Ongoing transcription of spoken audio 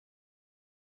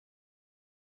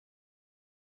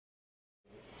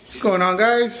What's going on,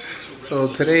 guys?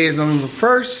 So today is November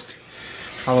 1st.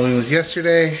 Halloween was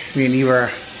yesterday. Me and Eva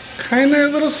are kind of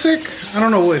a little sick. I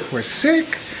don't know if we're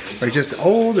sick or just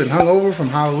old and hungover from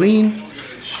Halloween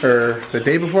or the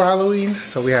day before Halloween.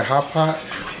 So we had hot pot.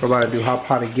 We're about to do hot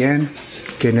pot again.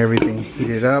 Getting everything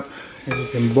heated up,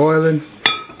 everything boiling.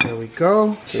 There we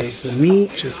go. There's the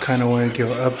meat. Just kind of want to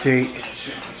give an update.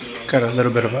 Got a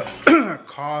little bit of a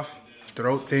cough,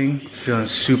 throat thing. Feeling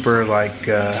super like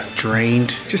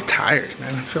drained. Just tired,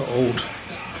 man. I feel old.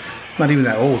 Not even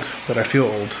that old, but I feel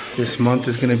old. This month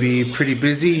is gonna be pretty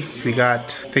busy. We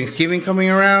got Thanksgiving coming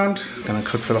around. Gonna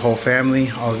cook for the whole family.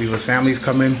 All of Eva's family's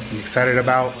coming. I'm excited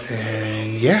about.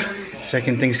 And yeah,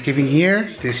 second Thanksgiving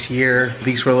here. This year, at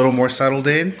least we're a little more settled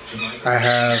in. I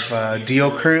have a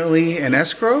deal currently in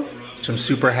escrow, which I'm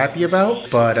super happy about,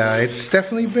 but it's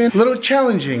definitely been a little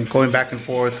challenging going back and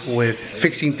forth with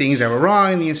fixing things that were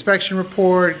wrong in the inspection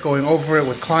report, going over it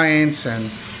with clients and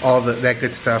all that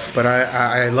good stuff. But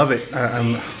I love it.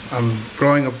 I'm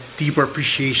growing a deeper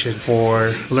appreciation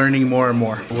for learning more and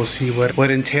more. We'll see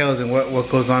what entails and what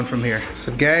goes on from here.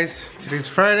 So guys, today's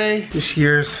Friday. This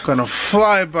year's gonna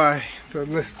fly by,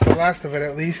 the last of it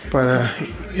at least. But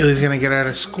Illy's gonna get out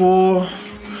of school.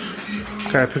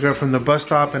 Gotta pick her up from the bus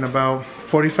stop in about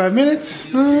 45 minutes.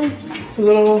 A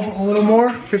little more,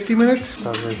 50 minutes.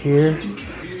 Dog's right here,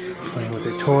 playing with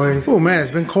her toys. Oh man,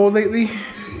 it's been cold lately.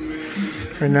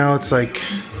 Right now it's like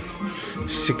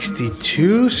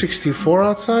 62, 64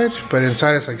 outside, but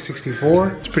inside it's like 64.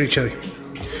 It's pretty chilly.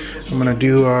 I'm gonna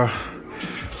do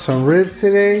some ribs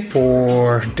today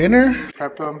for dinner.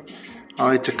 Prep them. I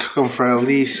like to cook them for at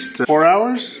least 4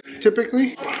 hours,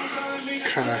 typically.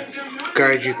 Kind of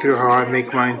guide you through how I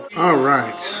make mine. All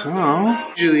right, so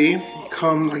usually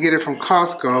I get it from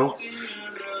Costco.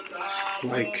 It's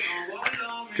like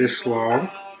this long.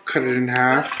 Cut it in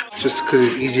half just because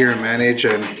it's easier to manage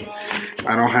and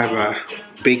I don't have a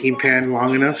baking pan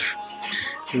long enough.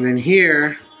 And then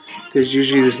here there's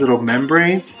usually this little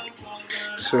membrane,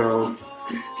 so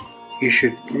you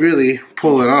should really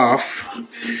pull it off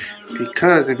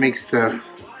because it makes the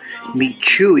meat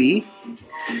chewy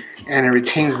and it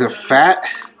retains the fat.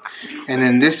 And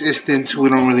in this instance we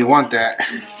don't really want that.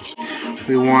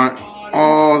 We want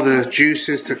all the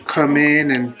juices to come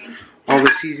in and all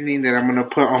the seasoning that I'm going to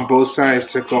put on both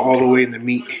sides to go all the way in the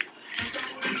meat.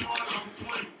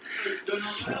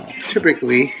 So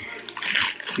typically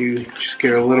you just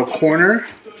get a little corner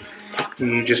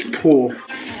and you just pull.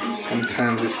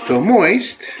 Sometimes it's still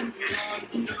moist,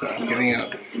 so I'm getting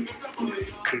a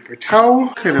paper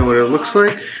towel, kind of what it looks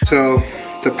like. So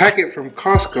the packet from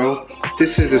Costco,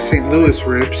 this is the St. Louis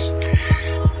ribs,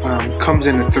 comes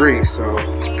in a 3, so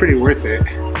it's pretty worth it.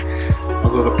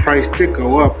 Although the price did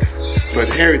go up, but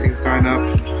everything's gone up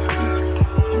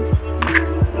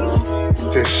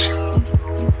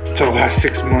the last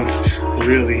 6 months,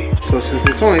 really. So since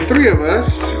it's only 3 of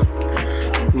us,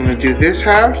 I'm gonna do this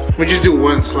half. We just do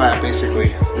one slab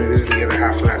basically. So this is the other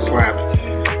half of that slab.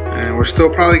 And we're still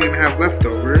probably gonna have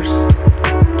leftovers.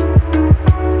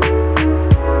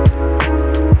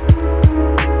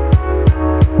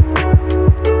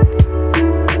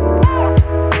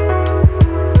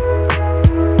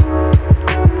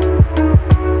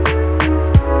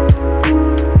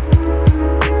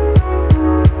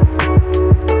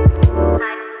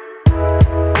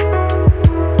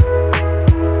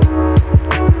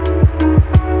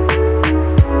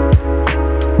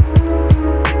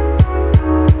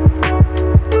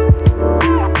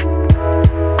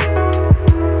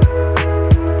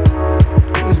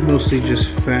 Mostly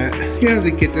just fat. You have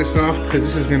to get this off because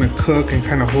this is gonna cook and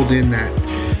kind of hold in that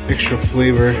extra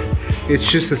flavor. It's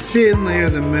just a thin layer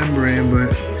of the membrane, but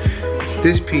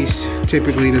this piece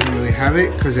typically doesn't really have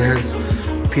it because it has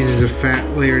pieces of fat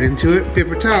layered into it.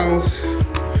 Paper towels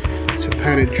to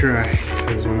pat it dry,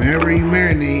 because whenever you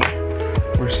marinate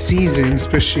or season,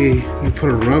 especially you put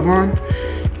a rub on,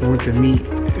 you want the meat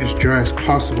as dry as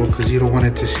possible because you don't want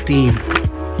it to steam.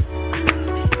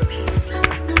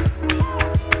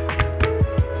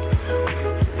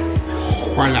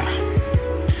 Voila.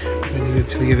 Let me get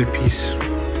to the other piece.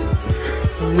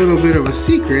 A little bit of a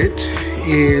secret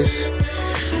is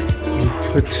you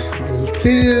put a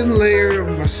thin layer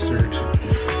of mustard.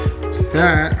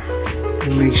 That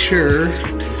will make sure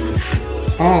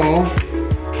all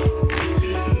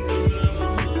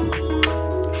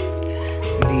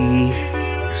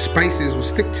the spices will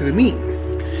stick to the meat.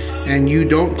 And you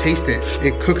don't taste it.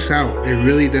 It cooks out. It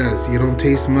really does. You don't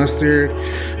taste mustard.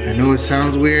 I know it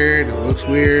sounds weird. It looks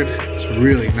weird. It's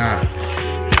really not.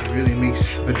 It really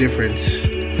makes a difference.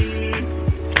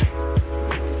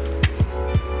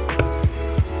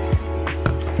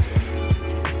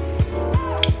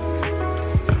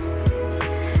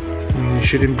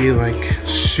 shouldn't be like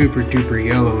super duper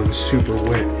yellow and super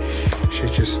wet.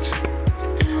 Should just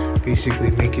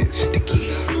basically make it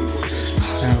sticky.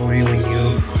 That way when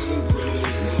you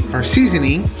are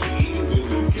seasoning,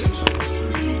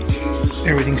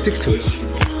 everything sticks to it.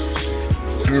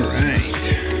 Alright,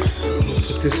 so we'll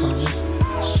put this on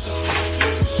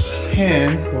this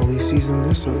pan while we season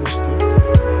this other stuff.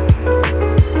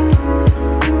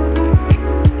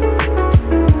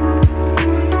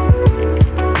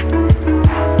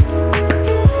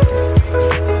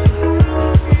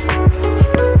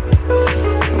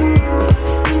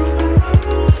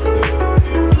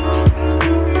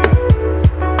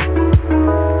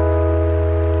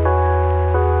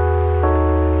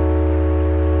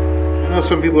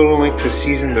 Some people don't like to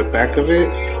season the back of it.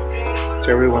 It's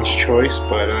everyone's choice,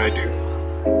 but I do.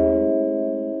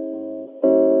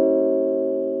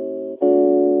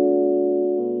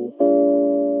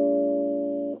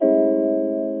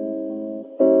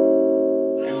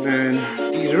 And then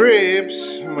these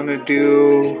ribs, I'm gonna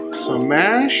do some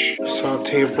mash,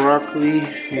 saute broccoli,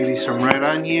 maybe some red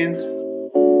onion.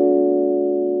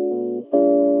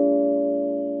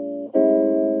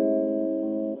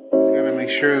 Make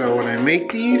sure that when I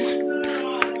make these, I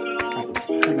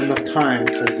have enough time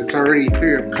because it's already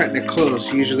 3. I'm cutting it close.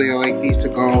 Usually I like these to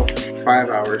go 5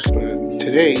 hours, but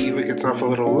today Eva gets off a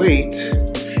little late,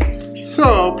 so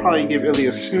I'll probably give Illy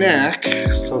a snack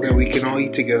so that we can all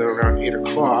eat together around 8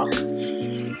 o'clock.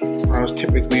 Whereas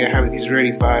typically I have these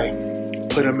ready by,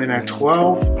 put them in at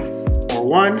 12 or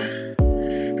 1.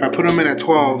 If I put them in at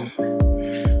 12,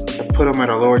 I put them at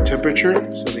a lower temperature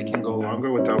so they can go longer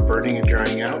without burning and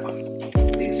drying out.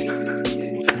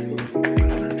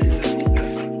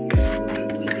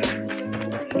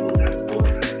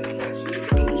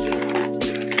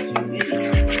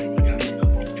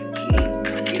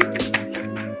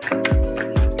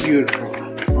 Beautiful.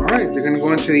 Alright, they're gonna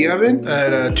go into the oven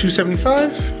at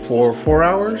 275 for 4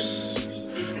 hours.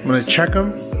 I'm gonna check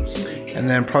them and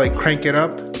then probably crank it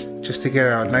up just to get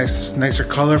a nicer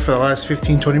color for the last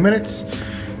 15-20 minutes.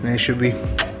 And then it should be.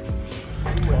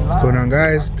 What's going on,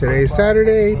 guys? Today's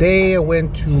Saturday. Today I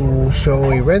went to show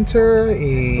a renter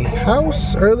a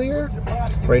house earlier.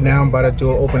 Right now I'm about to do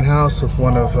an open house with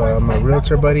one of my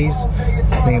realtor buddies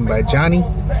named by Johnny.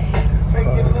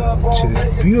 To this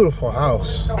beautiful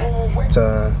house. It's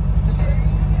a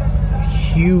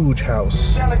huge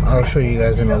house. I'll show you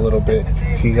guys in a little bit.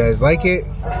 If you guys like it,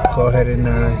 go ahead and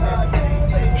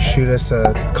shoot us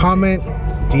a comment,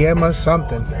 DM us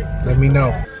something. Let me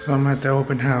know. So I'm at the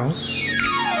open house.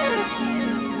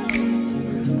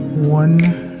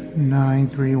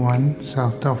 1931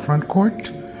 South Del Front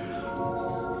Court.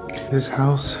 This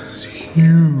house is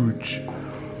huge.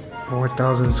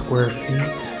 4,000 square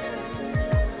feet.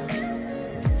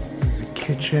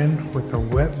 Kitchen with a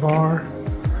wet bar,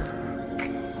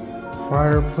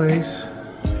 fireplace,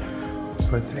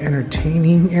 but the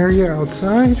entertaining area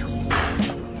outside,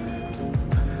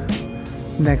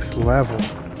 next level.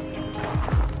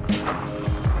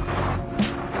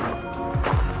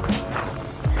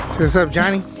 So what's up,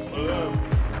 Johnny? Hello.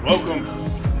 Welcome.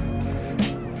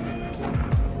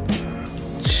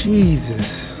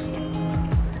 Jesus.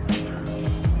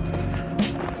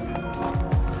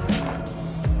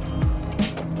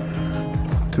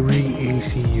 3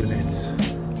 AC units.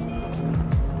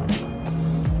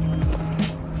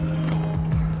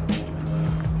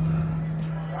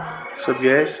 What's up,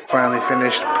 guys? Finally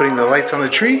finished putting the lights on the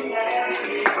tree.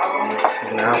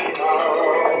 And now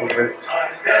we're just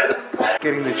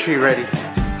getting the tree ready.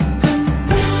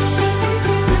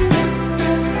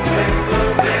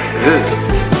 Ugh.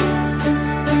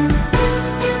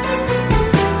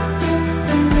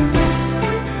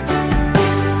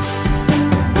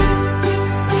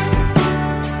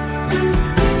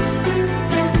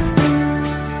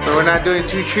 We're not doing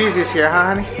 2 trees this year,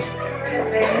 huh, honey?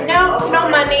 No, no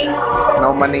money.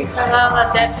 No money. I love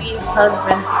a deadbeat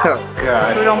husband. Oh,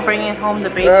 God. Who don't bring it home to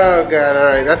baby. Oh, God. All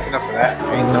right. That's enough of that.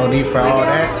 Ain't no need for all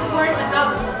that.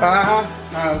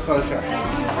 I'm so sure.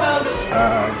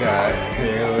 Oh, God.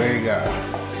 Here we go.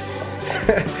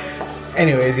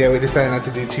 Anyways, yeah, we decided not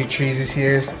to do 2 trees this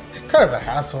year. It's kind of a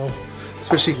hassle.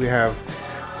 Especially if we have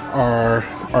our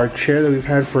chair that we've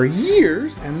had for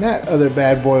years. And that other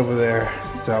bad boy over there.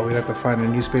 So we'd have to find a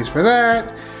new space for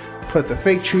that. Put the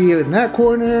fake tree in that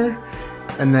corner.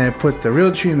 And then put the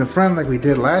real tree in the front like we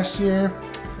did last year.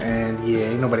 And yeah,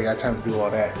 ain't nobody got time to do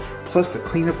all that. Plus the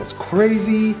cleanup was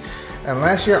crazy. And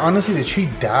last year, honestly, the tree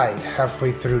died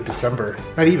halfway through December.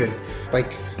 Not even.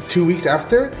 Like 2 weeks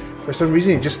after, for some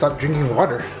reason, it just stopped drinking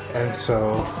water. And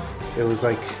so it was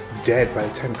like dead by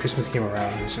the time Christmas came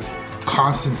around. It was just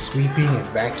constant sweeping and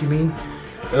vacuuming.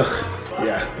 Ugh.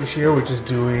 Yeah, this year we're just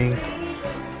doing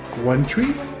one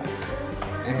tree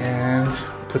and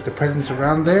put the presents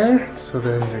around there so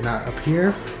then they're not up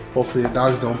here. Hopefully the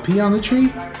dogs don't pee on the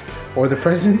tree or the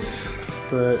presents.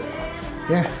 But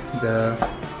yeah,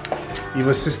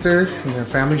 Eva's sister and her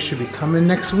family should be coming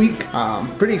next week.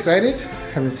 Pretty excited.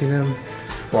 Haven't seen them.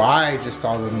 Well, I just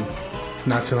saw them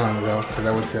not too long ago because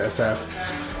I went to SF.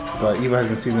 But Eva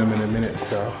hasn't seen them in a minute,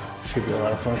 so should be a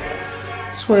lot of fun.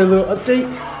 Just wanted a little update,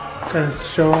 kind of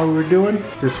show how we were doing.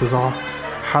 This was all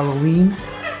Halloween.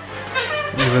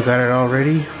 Eva got it all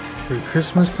ready for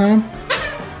Christmas time.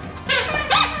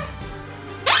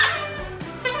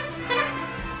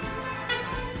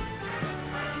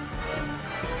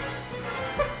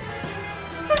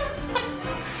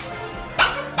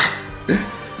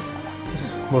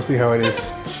 Mostly how it is.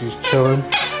 She's chilling,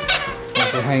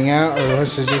 wants to hang out, or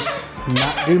wants to just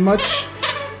not do much.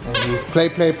 And he's play,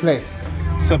 play, play.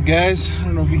 What's up, guys? I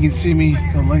don't know if you can see me.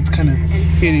 The light's kind of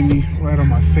hitting me right on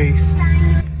my face.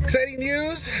 Exciting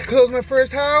news! Closed my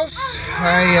first house.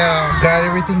 I got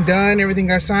everything done. Everything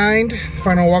got signed.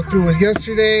 Final walkthrough was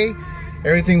yesterday.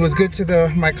 Everything was good to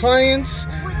my clients.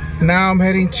 Now I'm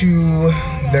heading to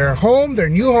their home, their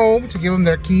new home, to give them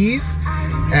their keys.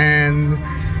 And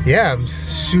yeah, I'm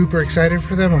super excited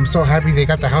for them. I'm so happy they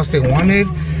got the house they wanted.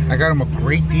 I got them a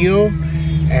great deal.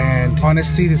 And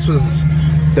honestly, this was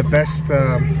the best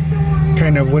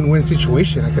kind of win-win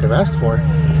situation I could have asked for.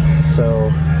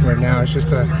 So right now it's just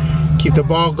to keep the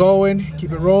ball going,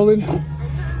 keep it rolling,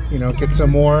 you know, get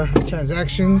some more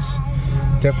transactions,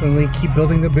 definitely keep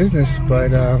building the business, but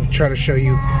try to show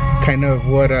you kind of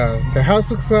what the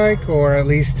house looks like, or at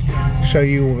least show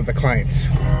you the clients.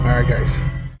 All right, guys.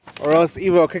 Or else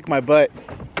Eva will kick my butt,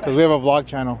 because we have a vlog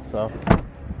channel, so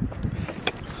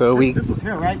we... This was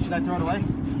here, right? Should I throw it away?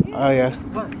 Oh, yeah.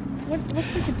 What's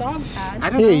with the dog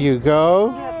pad? Here you go.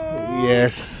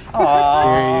 Yes. Aww.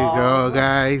 Here you go,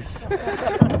 guys.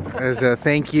 As a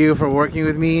thank you for working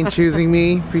with me and choosing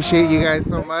me. Appreciate you guys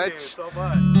so much. Thank you so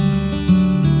much.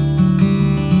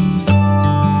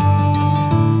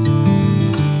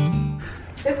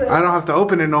 I don't have to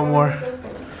open it no more.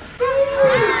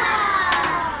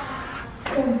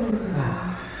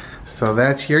 So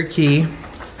that's your key.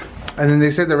 And then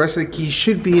they said the rest of the keys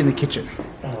should be in the kitchen.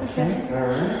 Okay.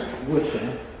 Alright. Which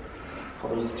one?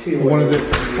 Oh, there's two. One of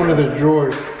the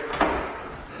drawers. Is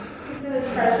it a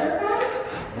treasure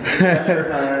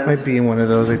bag? Might be in one of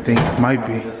those, I think. Might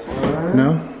be. This one.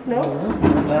 No? No.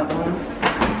 That one.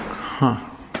 Huh.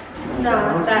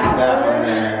 No, That one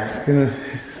there. It's gonna...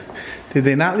 Did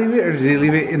they not leave it, or did they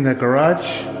leave it in the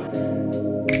garage?